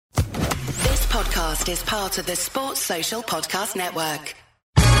podcast is part of the Sports Social Podcast Network.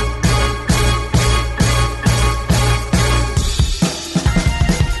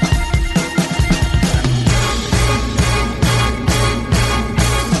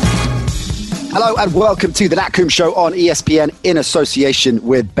 Hello and welcome to the Nat Coombs Show on ESPN in association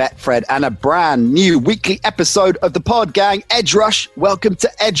with Betfred and a brand new weekly episode of the pod, gang. Edge Rush. Welcome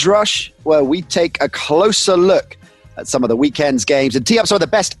to Edge Rush, where we take a closer look at some of the weekend's games and tee up some of the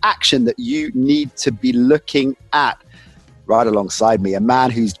best action that you need to be looking at. Right alongside me, a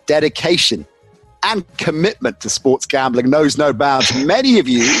man whose dedication and commitment to sports gambling knows no bounds. Many of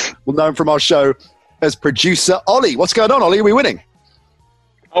you will know him from our show as producer Ollie. What's going on, Ollie? Are we winning?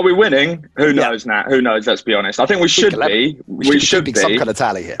 Are we winning? Who knows, Nat? Who knows? Let's be honest. I think we should be. We should be. Some kind of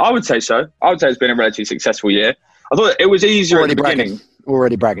tally here. I would say so. I would say it's been a relatively successful year. I thought it was easier at the beginning.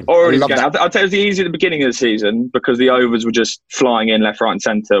 Already bragging. I'd say it was easier at the beginning of the season because the overs were just flying in left, right and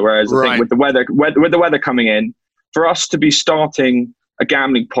centre. Whereas I think with the weather coming in, for us to be starting a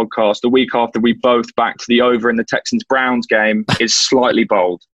gambling podcast the week after we both backed the over in the Texans-Browns game is slightly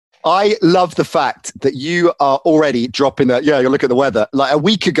bold. I love the fact that you are already dropping that. Yeah, you look at the weather. Like a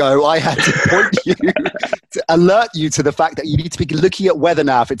week ago, I had to point you to alert you to the fact that you need to be looking at weather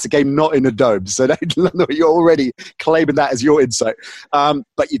now if it's a game not in a dome. So you're already claiming that as your insight.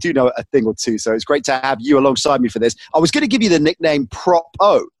 But you do know a thing or two. So it's great to have you alongside me for this. I was going to give you the nickname Prop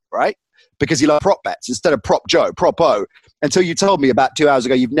O, right? Because you love prop bets instead of Prop Joe, Prop O. Until you told me about 2 hours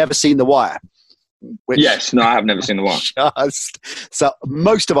ago you've never seen The Wire. Yes, no, I have never seen The Wire. So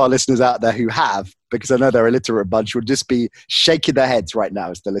most of our listeners out there who have, because I know they're a illiterate bunch, will just be shaking their heads right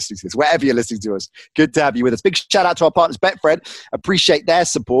now as they're listening to this, wherever you're listening to us. Good to have you with us. Big shout out to our partners, Betfred. Appreciate their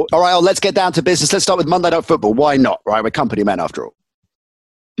support. All right, let's get down to business. Let's start with Monday Night Football. Why not, right? We're company men after all.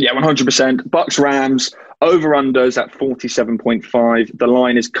 Yeah, 100%. Bucks Rams over-unders at 47.5. The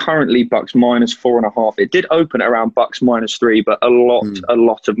line is currently Bucks minus 4.5. It did open at around Bucks minus 3, but a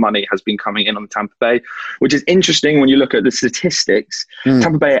lot of money has been coming in on Tampa Bay, which is interesting when you look at the statistics.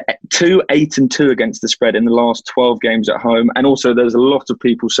 Tampa Bay are 2-8-2 against the spread in the last 12 games at home. And also there's a lot of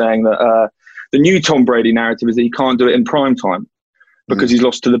people saying that the new Tom Brady narrative is that he can't do it in prime time because he's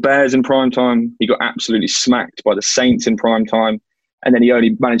lost to the Bears in prime time. He got absolutely smacked by the Saints in prime time. And then he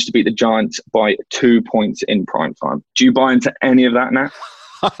only managed to beat the Giants by 2 points in prime time. Do you buy into any of that, Nat?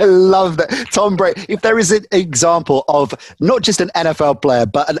 I love that. Tom Brady, if there is an example of not just an NFL player,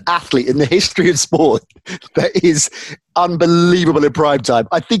 but an athlete in the history of sport that is unbelievable in prime time,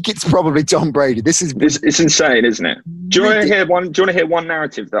 I think it's probably Tom Brady. It's insane, isn't it? Do you want to hear one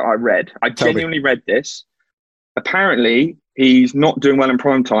narrative that I read? I genuinely read this. Apparently, he's not doing well in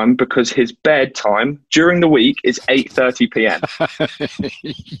prime time because his bedtime during the week is 8:30 p.m.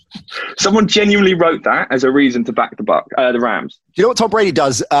 Someone genuinely wrote that as a reason to back the Rams. Do you know what Tom Brady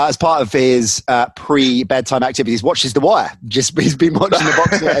does as part of his pre-bedtime activities? Watches The Wire. He's been watching the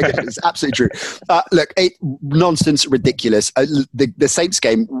boxing again. It's absolutely true. Look, nonsense, ridiculous. The Saints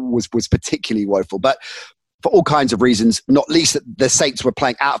game was particularly woeful, but for all kinds of reasons, not least that the Saints were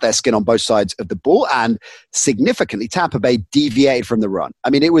playing out of their skin on both sides of the ball, and significantly, Tampa Bay deviated from the run.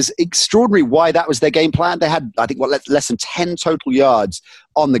 I mean, it was extraordinary why that was their game plan. They had, I think, less than 10 total yards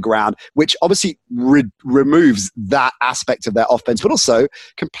on the ground, which obviously removes that aspect of their offense, but also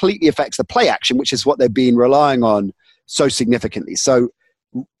completely affects the play action, which is what they've been relying on so significantly. So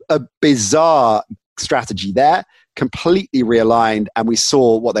a bizarre strategy there, completely realigned, and we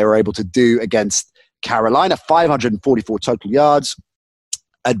saw what they were able to do against Carolina, 544 total yards.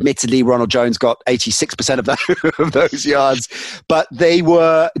 Admittedly, Ronald Jones got 86% of those yards, but they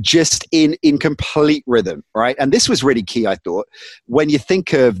were just in complete rhythm, right? And this was really key, I thought, when you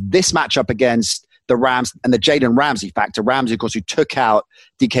think of this matchup against the Rams and the Jalen Ramsey factor. Ramsey, of course, who took out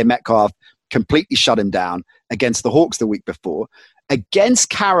DK Metcalf, completely shut him down against the Hawks the week before. Against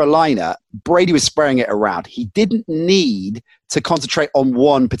Carolina, Brady was spraying it around. He didn't need to concentrate on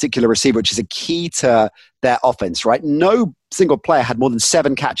one particular receiver, which is a key to their offense, right? No single player had more than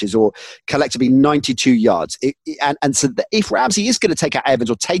 7 catches or collectively 92 yards. So if Ramsey is going to take out Evans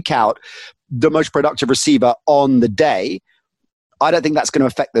or take out the most productive receiver on the day, I don't think that's going to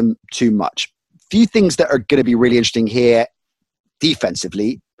affect them too much. Few things that are going to be really interesting here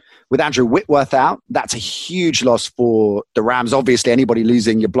defensively. With Andrew Whitworth out, that's a huge loss for the Rams. Obviously, anybody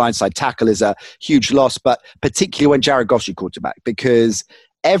losing your blindside tackle is a huge loss, but particularly when Jared Goff's your quarterback, because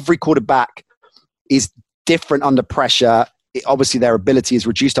every quarterback is different under pressure. Obviously, their ability is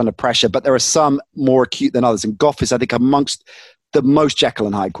reduced under pressure, but there are some more acute than others. And Goff is, I think, amongst the most Jekyll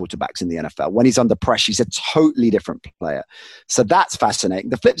and Hyde quarterbacks in the NFL. When he's under pressure, he's a totally different player. So that's fascinating.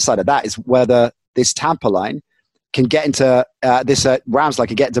 The flip side of that is whether this Tampa line can get into this Rams can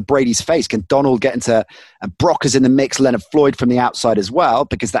get into Brady's face? Can Donald get into and Brock is in the mix, Leonard Floyd from the outside as well,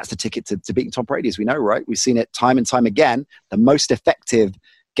 because that's the ticket to beating Tom Brady, as we know, right? We've seen it time and time again. The most effective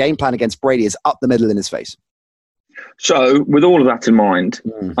game plan against Brady is up the middle in his face. So with all of that in mind,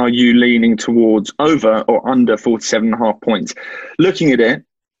 are you leaning towards over or under 47.5 points? Looking at it,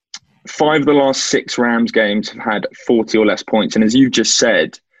 5 of the last 6 Rams games have had 40 or less points. And as you've just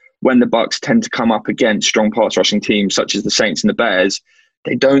said, when the Bucs tend to come up against strong pass rushing teams such as the Saints and the Bears,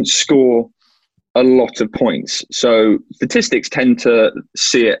 they don't score a lot of points. So statistics tend to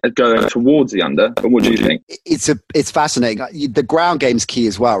see it as going towards the under. But what do you think? It's fascinating. The ground game's key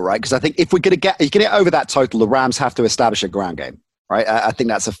as well, right? Because I think if we're going to get over that total, the Rams have to establish a ground game, right? I think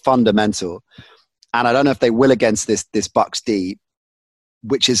that's a fundamental. And I don't know if they will against this Bucs D,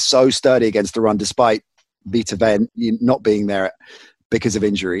 which is so sturdy against the run, despite Vita Vea not being there because of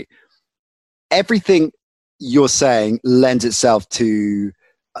injury. Everything you're saying lends itself to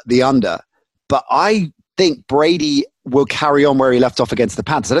the under, but I think Brady will carry on where he left off against the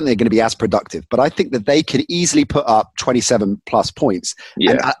Panthers. I don't think they're going to be as productive, but I think that they could easily put up 27 plus points.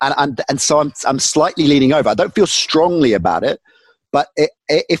 Yeah. And so I'm slightly leaning over. I don't feel strongly about it, but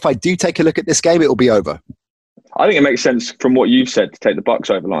if I do take a look at this game, it will be over. I think it makes sense from what you've said to take the Bucs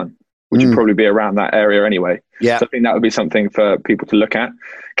over line, which would probably be around that area anyway. Yeah. So I think that would be something for people to look at.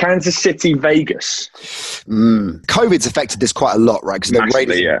 Kansas City, Vegas. COVID's affected this quite a lot, right? Because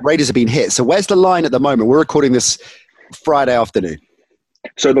the Raiders have been hit. So where's the line at the moment? We're recording this Friday afternoon.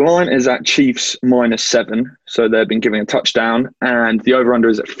 So the line is at Chiefs -7. So they've been giving a touchdown, and the over-under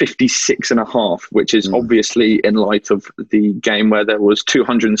is at 56.5, which is obviously in light of the game where there was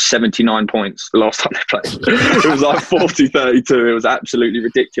 279 points the last time they played. It was like 40-32. It was absolutely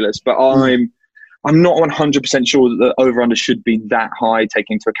ridiculous. But I'm not 100% sure that the over-under should be that high,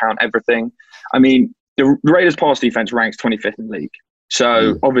 taking into account everything. I mean, the Raiders' pass defense ranks 25th in the league.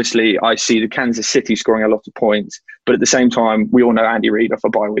 So obviously I see the Kansas City scoring a lot of points, but at the same time, we all know Andy Reid off a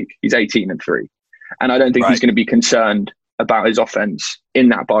bye week. He's 18-3. And I don't think he's going to be concerned about his offense in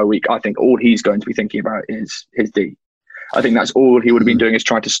that bye week. I think all he's going to be thinking about is his D. I think that's all he would have been doing, is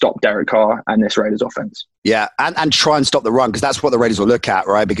trying to stop Derek Carr and this Raiders offense. Yeah, and try and stop the run, because that's what the Raiders will look at,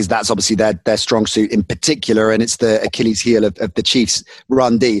 right? Because that's obviously their strong suit in particular, and it's the Achilles heel of the Chiefs'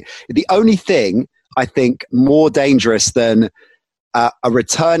 run D. The only thing I think more dangerous than a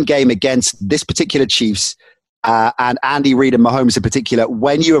return game against this particular Chiefs and Andy Reid and Mahomes in particular,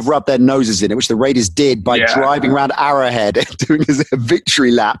 when you have rubbed their noses in it, which the Raiders did by driving around Arrowhead and doing a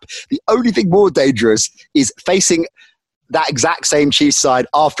victory lap, the only thing more dangerous is facing that exact same Chiefs side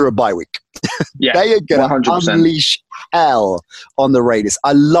after a bye week. Yeah, they are going to unleash hell on the Raiders.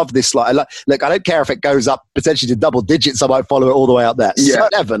 I love this slide. Look, I don't care if it goes up potentially to double digits. I might follow it all the way up there. Yeah.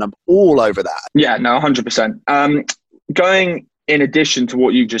 7, I'm all over that. Yeah, no, 100%. Going in addition to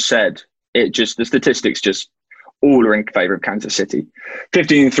what you just said, the statistics just all are in favour of Kansas City.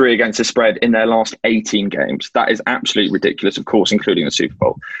 15-3 against the spread in their last 18 games. That is absolutely ridiculous, of course, including the Super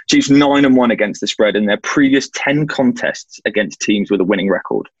Bowl. Chiefs 9-1 against the spread in their previous 10 contests against teams with a winning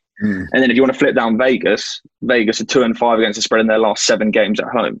record. And then if you want to flip down Vegas are 2-5 against the spread in their last 7 games at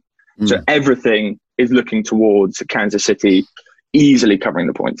home. So everything is looking towards Kansas City easily covering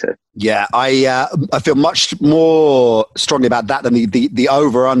the points here. Yeah, I feel much more strongly about that than the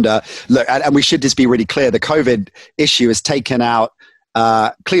over-under. Look, and we should just be really clear, the COVID issue has taken out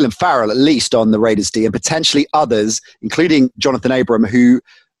Cleveland Farrell, at least, on the Raiders D, and potentially others, including Jonathan Abram, who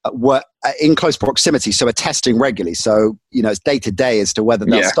were in close proximity, so are testing regularly. So, it's day-to-day as to whether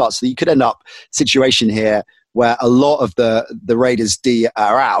they'll start. So you could end up situation here where a lot of the Raiders D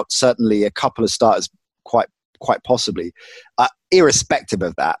are out, certainly a couple of starters quite possibly. Irrespective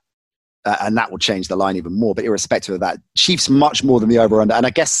of that, and that will change the line even more, but irrespective of that, Chiefs much more than the over-under. And I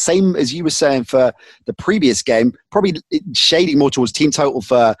guess same as you were saying for the previous game, probably shading more towards team total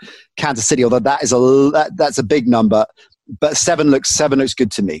for Kansas City, although that's a big number. But 7 looks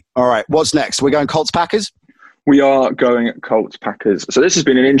good to me. All right, what's next? We're going Colts-Packers? We are going Colts-Packers. So this has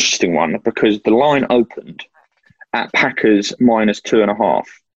been an interesting one because the line opened at Packers -2.5.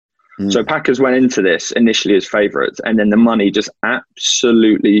 So Packers went into this initially as favourites, and then the money just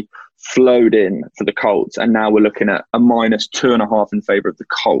absolutely flowed in for the Colts. And now we're looking at a -2.5 in favour of the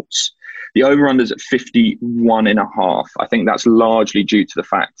Colts. The over-under's at 51.5. I think that's largely due to the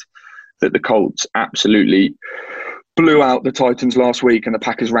fact that the Colts absolutely blew out the Titans last week, and the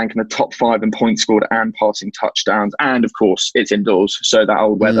Packers rank in the top 5 in points scored and passing touchdowns. And of course, it's indoors, so that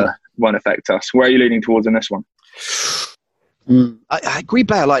old weather won't affect us. Where are you leaning towards in this one? I agree,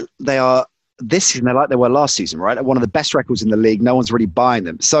 Blair. Like they are this season, they're like they were last season, right? One of the best records in the league. No one's really buying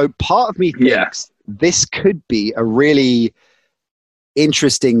them. So part of me thinks this could be a really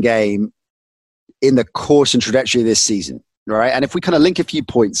interesting game in the course and trajectory of this season. Right. And if we kind of link a few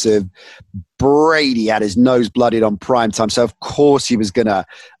points of Brady had his nose bloodied on prime time. So, of course, he was going to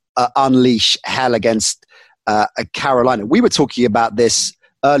unleash hell against Carolina. We were talking about this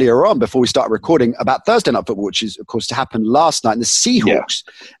earlier on before we started recording about Thursday Night Football, which is, of course, happened last night. And the Seahawks,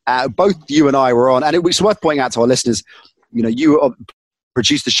 both you and I were on. And it's worth pointing out to our listeners, you know, you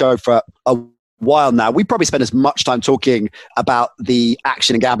produced the show for a while now. We probably spend as much time talking about the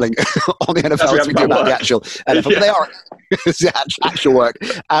action and gambling on the NFL as we do about the actual NFL. But they are actual work.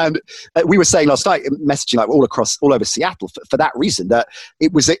 And we were saying last night, messaging like all over Seattle for that reason, that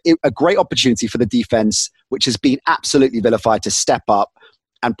it was a great opportunity for the defense, which has been absolutely vilified, to step up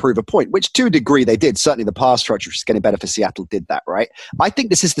and prove a point, which to a degree they did. Certainly the pass rush, which is getting better for Seattle, did that, right? I think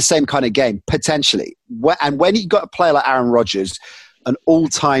this is the same kind of game, potentially. And when you got a player like Aaron Rodgers, an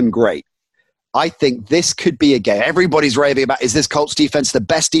all-time great, I think this could be a game. Everybody's raving about, is this Colts defense the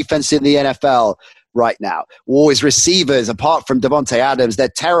best defense in the NFL right now? His receivers, apart from Devontae Adams, they're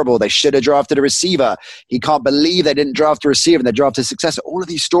terrible. They should have drafted a receiver. He can't believe they didn't draft a receiver and they drafted a successor. All of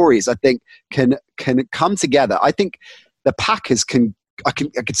these stories, I think, can come together. I think the Packers I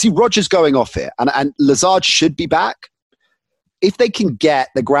can see Rodgers going off here, and Lazard should be back. If they can get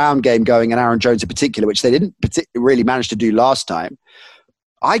the ground game going, and Aaron Jones in particular, which they didn't really manage to do last time,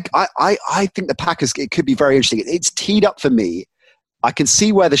 I think the Packers, it could be very interesting. It's teed up for me. I can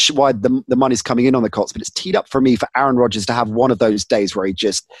see why the money's coming in on the Colts, but it's teed up for me for Aaron Rodgers to have one of those days where he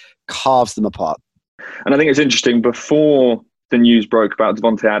just carves them apart. And I think it's interesting, before the news broke about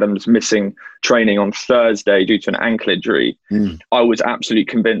Devontae Adams missing training on Thursday due to an ankle injury, I was absolutely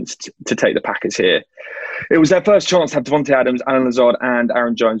convinced to take the Packers here. It was their first chance to have Devontae Adams, Alan Lazard and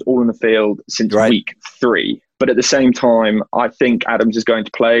Aaron Jones all in the field since week 3. But at the same time, I think Adams is going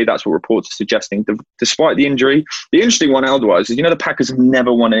to play. That's what reports are suggesting, despite the injury. The interesting one otherwise is, the Packers have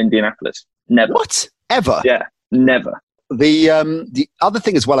never won in Indianapolis. Never. What? Ever? Yeah, never. The other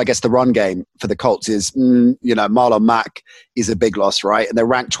thing as well, I guess, the run game for the Colts is, Marlon Mack is a big loss, right? And they're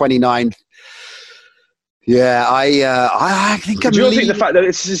ranked 29th. Yeah, I think I'm. Do you think the fact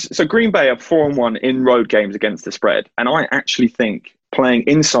that so Green Bay are 4-1 in road games against the spread, and I actually think playing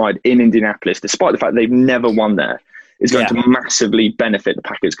inside in Indianapolis, despite the fact they've never won there, is going to massively benefit the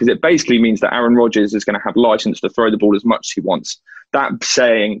Packers, because it basically means that Aaron Rodgers is going to have license to throw the ball as much as he wants. That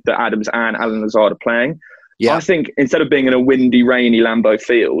saying that Adams and Alan Lazard are playing. Yeah. I think instead of being in a windy, rainy Lambeau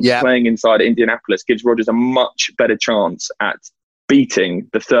Field, playing inside Indianapolis gives Rodgers a much better chance at beating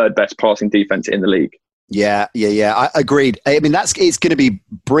the third best passing defense in the league. Yeah. I agreed. I mean, it's going to be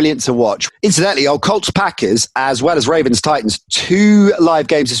brilliant to watch. Incidentally, Colts Packers, as well as Ravens Titans, 2 live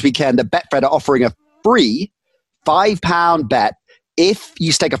games this weekend. The Betfred are offering a free £5 bet if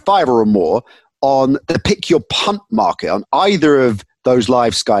you stake a $5 or more on the pick your punt market on either of those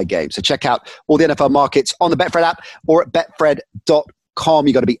live Sky games. So check out all the NFL markets on the Betfred app or at betfred.com.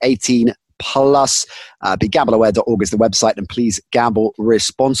 You got to be 18 plus. Be gambleaware.org is the website, and please gamble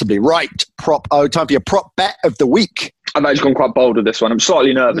responsibly. Right, time for your prop bet of the week. I've actually gone quite bold with this one. I'm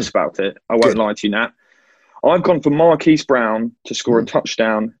slightly nervous about it. I won't lie to you, Nat. I've gone for Marquise Brown to score a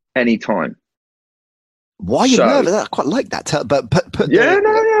touchdown anytime. Why are you nervous? I quite like that.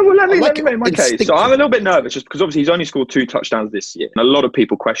 Well, let me make my case. So I'm a little bit nervous just because obviously he's only scored 2 touchdowns this year. And a lot of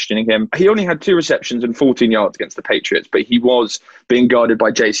people questioning him. He only had 2 receptions and 14 yards against the Patriots, but he was being guarded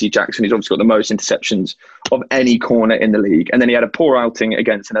by J.C. Jackson. He's obviously got the most interceptions of any corner in the league. And then he had a poor outing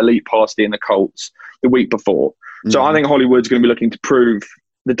against an elite pass D in the Colts the week before. So I think Hollywood's going to be looking to prove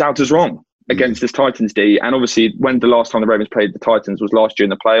the doubters wrong against this Titans D. And obviously, when the last time the Ravens played the Titans was last year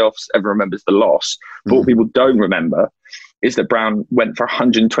in the playoffs, everyone remembers the loss. But what people don't remember is that Brown went for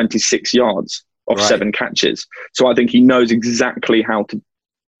 126 yards off 7 catches. So I think he knows exactly how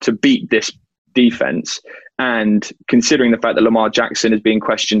to beat this defense. And considering the fact that Lamar Jackson is being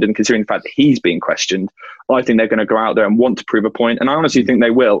questioned and considering the fact that he's being questioned, I think they're going to go out there and want to prove a point. And I honestly think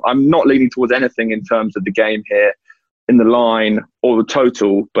they will. I'm not leaning towards anything in terms of the game here, in the line or the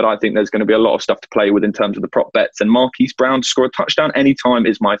total, but I think there's going to be a lot of stuff to play with in terms of the prop bets. And Marquise Brown to score a touchdown anytime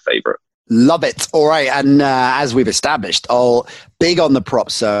is my favourite. Love it. All right. And as we've established, all big on the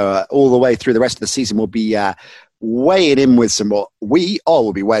props. So all the way through the rest of the season, we'll be weighing in with some more. We all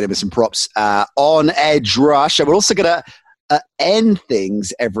will be weighing in with some props on Edge Rush. And we're also going to end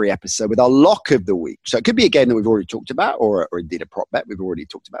things every episode with our lock of the week. So it could be a game that we've already talked about, or indeed a prop bet we've already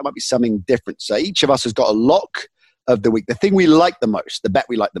talked about. It might be something different. So each of us has got a lock of the week, the thing we like the most, the bet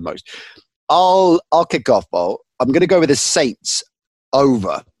we like the most. I'll kick off, Bo. I'm going to go with the Saints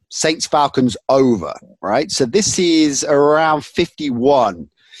over. Saints Falcons over, right? So this is around 51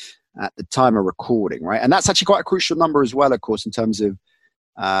 at the time of recording, right? And that's actually quite a crucial number as well, of course, in terms of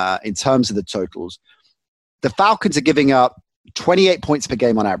the totals. The Falcons are giving up 28 points per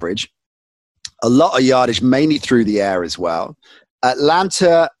game on average, a lot of yardage, mainly through the air as well.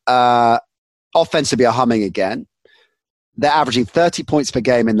 Atlanta offensively are humming again. They're averaging 30 points per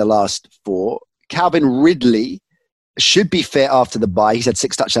game in the last 4. Calvin Ridley should be fit after the bye. He's had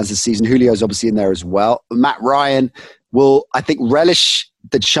 6 touchdowns this season. Julio's obviously in there as well. Matt Ryan will, I think, relish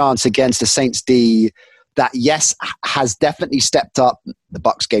the chance against the Saints D that, yes, has definitely stepped up. The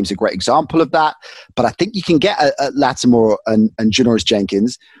Bucs game's a great example of that. But I think you can get at Lattimore and Janoris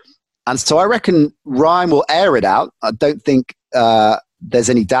Jenkins. And so I reckon Ryan will air it out. I don't think there's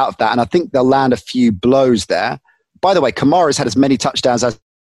any doubt of that. And I think they'll land a few blows there. By the way, Kamara's had as many touchdowns as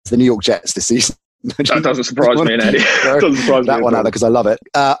the New York Jets this season. That doesn't surprise me in any. Doesn't surprise that me one out there because I love it.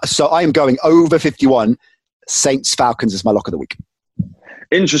 So I am going over 51. Saints Falcons is my lock of the week.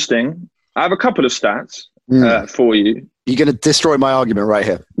 Interesting. I have a couple of stats for you. You're going to destroy my argument right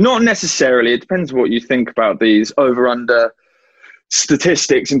here. Not necessarily. It depends what you think about these over-under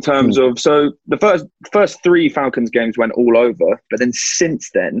statistics in terms of... So the first 3 Falcons games went all over, but then since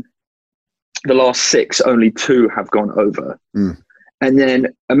then, the last 6, only 2 have gone over. And then,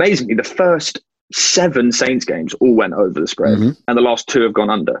 amazingly, the first 7 Saints games all went over the spread, and the last 2 have gone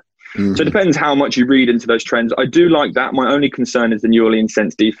under. So it depends how much you read into those trends. I do like that. My only concern is the New Orleans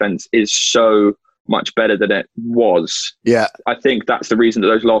Saints defense is so much better than it was. Yeah. I think that's the reason that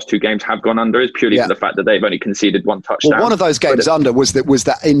those last 2 games have gone under, is purely for the fact that they've only conceded 1 touchdown. Well, one of those games under was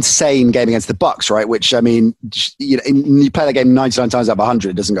that insane game against the Bucs, right? Which, I mean, you play that game 99 times out of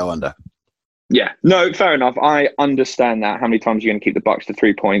 100, it doesn't go under. Yeah, no, fair enough. I understand that. How many times are you going to keep the Bucs to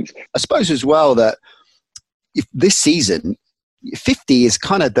 3 points? I suppose as well that if this season, 50 is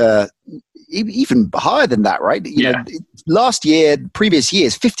kind of even higher than that, right? You know, last year, previous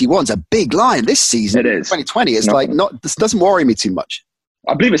years, 51's a big line. This season, it is. 2020, it's this doesn't worry me too much.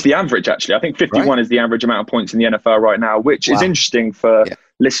 I believe it's the average, actually. I think 51 is the average amount of points in the NFL right now, which is interesting for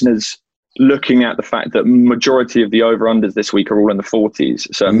listeners looking at the fact that majority of the over-unders this week are all in the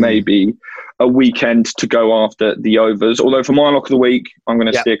 40s. So maybe a weekend to go after the overs. Although for my lock of the week, I'm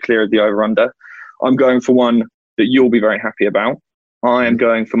going to steer clear of the over-under. I'm going for one that you'll be very happy about. I am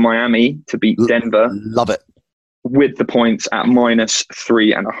going for Miami to beat Denver. Love it. With the points at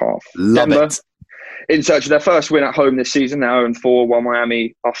 -3.5. Love Denver, it. in search of their first win at home this season, they're 0-4, while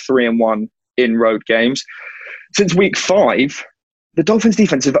Miami are 3-1 in road games. Since week 5, the Dolphins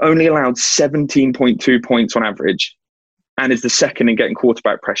defense have only allowed 17.2 points on average and is the second in getting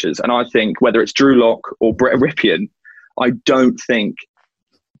quarterback pressures. And I think whether it's Drew Lock or Brett Ripien, I don't think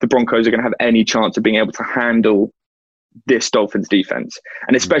the Broncos are going to have any chance of being able to handle this Dolphins defense.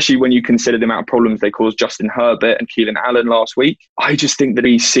 And especially when you consider the amount of problems they caused Justin Herbert and Keelan Allen last week, I just think that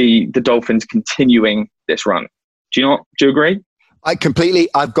we see the Dolphins continuing this run. Do you agree? I completely.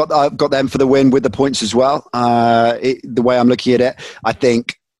 I've got them for the win with the points as well. The way I'm looking at it, I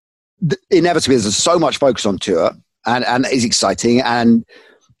think inevitably there's so much focus on Tua, and it's exciting, and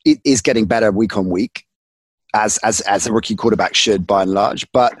it is getting better week on week, as a rookie quarterback should by and large.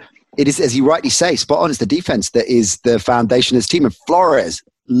 But it is, as you rightly say, spot on. It's the defense that is the foundation of this team. And Flores,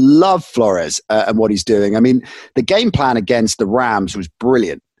 love Flores and what he's doing. I mean, the game plan against the Rams was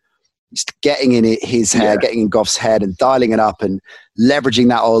brilliant. Just getting in his head, getting in Goff's head and dialing it up and leveraging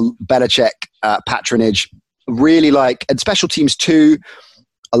that old Belichick patronage. Really and special teams too.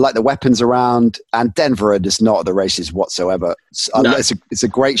 I like the weapons around, and Denver are just not at the races whatsoever. It's a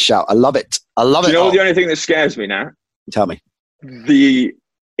great shout. I love it. Do you know the only thing that scares me now? Tell me. The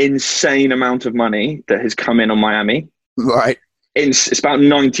insane amount of money that has come in on Miami. Right. It's about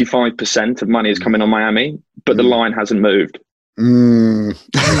 95% of money has come in on Miami, but the line hasn't moved. That's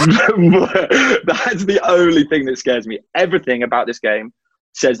the only thing that scares me. Everything about this game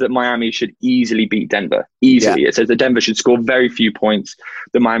says that Miami should easily beat Denver. Easily. It says that Denver should score very few points,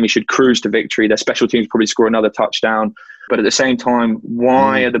 that Miami should cruise to victory. Their special teams probably score another touchdown. But at the same time,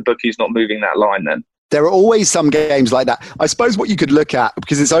 why are the bookies not moving that line then? There are always some games like that. I suppose what you could look at,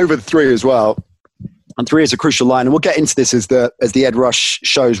 because it's over 3 as well, and 3 is a crucial line, and we'll get into this as the Ed Rush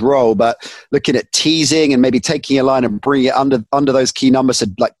shows roll, but looking at teasing and maybe taking a line and bringing it under those key numbers, so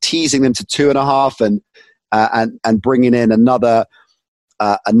like teasing them to 2.5 and bringing in another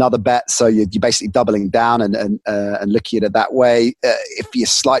bet. So you're basically doubling down and looking at it that way. If you're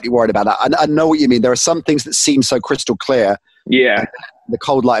slightly worried about that, I know what you mean. There are some things that seem so crystal clear. Yeah. The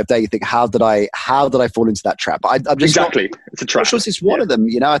cold light of day, you think, how did I fall into that trap? But I'm just it's a trap. It's one of them.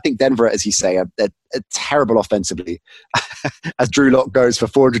 You know, I think Denver, as you say, are terrible offensively. As Drew Lock goes for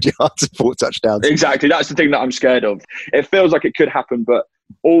 400 yards and 4 touchdowns. Exactly. That's the thing that I'm scared of. It feels like it could happen, but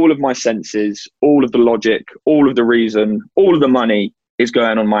all of my senses, all of the logic, all of the reason, all of the money is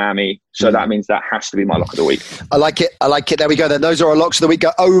going on Miami. So that means that has to be my lock of the week. I like it. There we go then. Those are our locks of the week.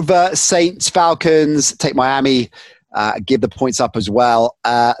 Go over Saints, Falcons, take Miami, give the points up as well.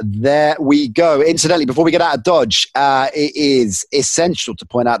 There we go. Incidentally, before we get out of Dodge, it is essential to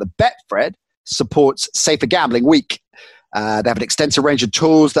point out that Betfred supports Safer Gambling Week. They have an extensive range of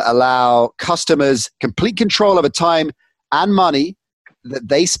tools that allow customers complete control over time and money that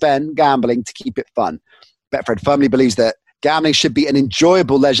they spend gambling to keep it fun. Betfred firmly believes that gambling should be an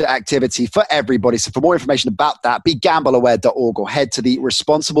enjoyable leisure activity for everybody. So for more information about that, begambleaware.org or head to the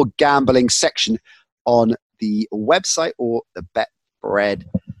responsible gambling section on the website or the Betfred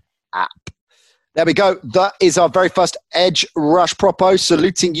app. There we go. That is our very first Edge Rush Propo.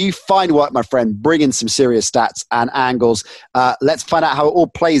 Saluting you. Fine work, my friend. Bring in some serious stats and angles. Let's find out how it all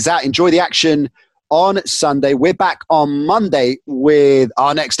plays out. Enjoy the action on Sunday. We're back on Monday with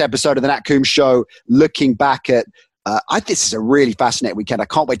our next episode of the Nat Coombs Show, looking back at this is a really fascinating weekend. I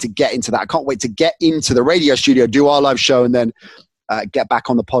can't wait to get into that. I can't wait to get into the radio studio, do our live show, and then get back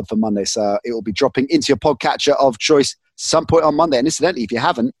on the pod for Monday. So it will be dropping into your podcatcher of choice some point on Monday. And incidentally, if you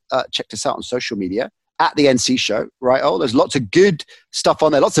haven't, check us out on social media at the NC Show, right? Oh, there's lots of good stuff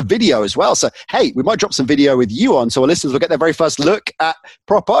on there, lots of video as well. So, hey, we might drop some video with you on, so our listeners will get their very first look at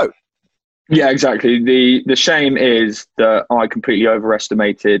Propo. Yeah, exactly. The shame is that I completely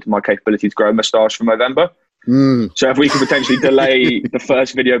overestimated my capability to grow a moustache for November. So if we could potentially delay the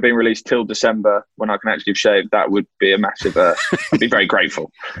first video being released till December when I can actually shave, that would be a massive, I'd be very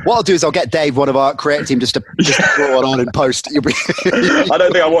grateful. What I'll do is I'll get Dave, one of our creative team, just to draw it on and post. I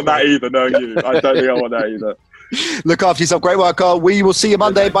don't think I want that either, no you. I don't think I want that either. Look after yourself. Great work, Carl. We will see you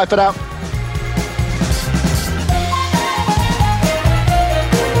Monday. Bye for now.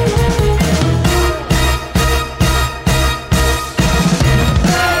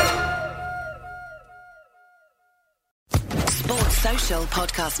 Social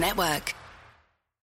Podcast Network.